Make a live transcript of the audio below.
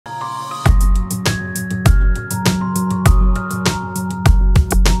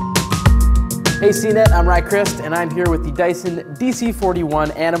Hey CNET, I'm Christ, and I'm here with the Dyson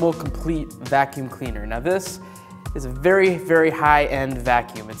DC41 Animal Complete Vacuum Cleaner. Now this is a very, very high-end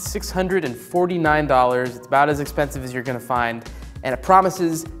vacuum. It's $649, it's about as expensive as you're gonna find, and it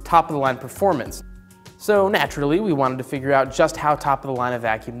promises top-of-the-line performance. So naturally, we wanted to figure out just how top-of-the-line a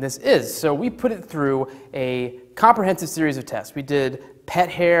vacuum this is. So we put it through a comprehensive series of tests. We did pet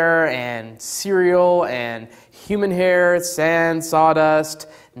hair and cereal and human hair, sand, sawdust,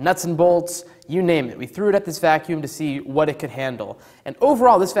 nuts and bolts, you name it. We threw it at this vacuum to see what it could handle. And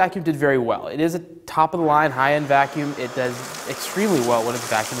overall, this vacuum did very well. It is a top-of-the-line, high-end vacuum. It does extremely well when it's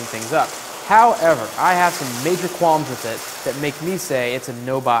vacuuming things up. However, I have some major qualms with it that make me say it's a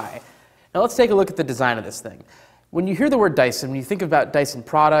no-buy. Now let's take a look at the design of this thing. When you hear the word Dyson, when you think about Dyson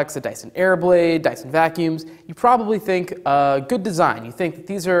products, a Dyson Airblade, Dyson vacuums, you probably think good design. You think that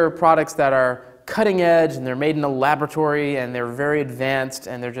these are products that are cutting edge and they're made in a laboratory and they're very advanced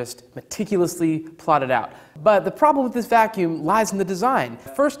and they're just meticulously plotted out. But the problem with this vacuum lies in the design.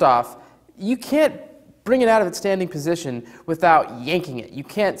 First off, you can't bring it out of its standing position without yanking it. You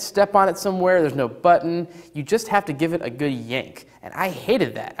can't step on it somewhere, there's no button, you just have to give it a good yank. And I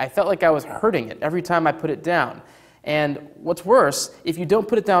hated that. I felt like I was hurting it every time I put it down. And what's worse, if you don't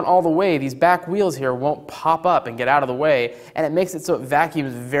put it down all the way, these back wheels here won't pop up and get out of the way, and it makes it so it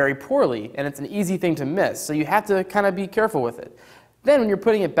vacuums very poorly, and it's an easy thing to miss, so you have to kind of be careful with it. Then when you're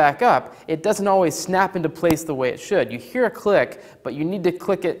putting it back up, it doesn't always snap into place the way it should. You hear a click, but you need to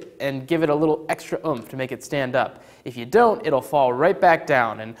click it and give it a little extra oomph to make it stand up. If you don't, it'll fall right back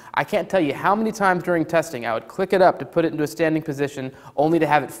down, and I can't tell you how many times during testing I would click it up to put it into a standing position, only to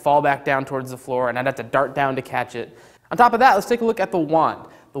have it fall back down towards the floor, and I'd have to dart down to catch it. On top of that, let's take a look at the wand.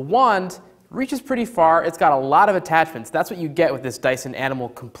 The wand reaches pretty far, it's got a lot of attachments. That's what you get with this Dyson Animal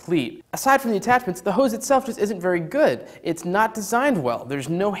Complete. Aside from the attachments, the hose itself just isn't very good. It's not designed well. There's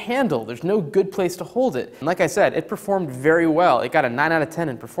no handle, there's no good place to hold it. And like I said, it performed very well. It got a 9 out of 10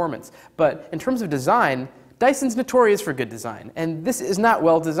 in performance. But in terms of design, Dyson's notorious for good design, and this is not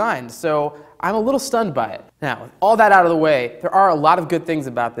well designed, so I'm a little stunned by it. Now, with all that out of the way, there are a lot of good things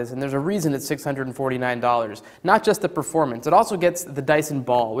about this, and there's a reason it's $649. Not just the performance, it also gets the Dyson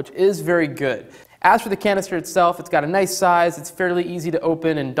ball, which is very good. As for the canister itself, it's got a nice size, it's fairly easy to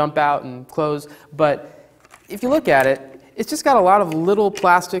open and dump out and close, but if you look at it, it's just got a lot of little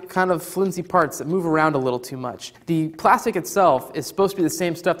plastic, kind of flimsy parts that move around a little too much. The plastic itself is supposed to be the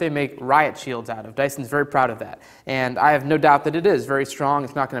same stuff they make riot shields out of. Dyson's very proud of that. And I have no doubt that it is very strong,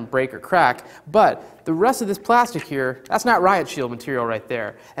 it's not going to break or crack. But the rest of this plastic here, that's not riot shield material right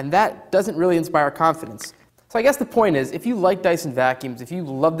there. And that doesn't really inspire confidence. So I guess the point is, if you like Dyson vacuums, if you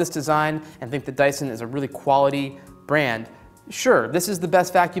love this design and think that Dyson is a really quality brand, sure, this is the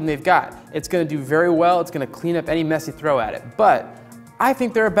best vacuum they've got. It's going to do very well, it's going to clean up any mess you throw at it. But I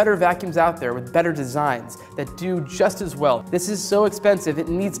think there are better vacuums out there with better designs that do just as well. This is so expensive, it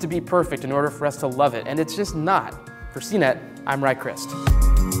needs to be perfect in order for us to love it, and it's just not. For CNET, I'm Christ.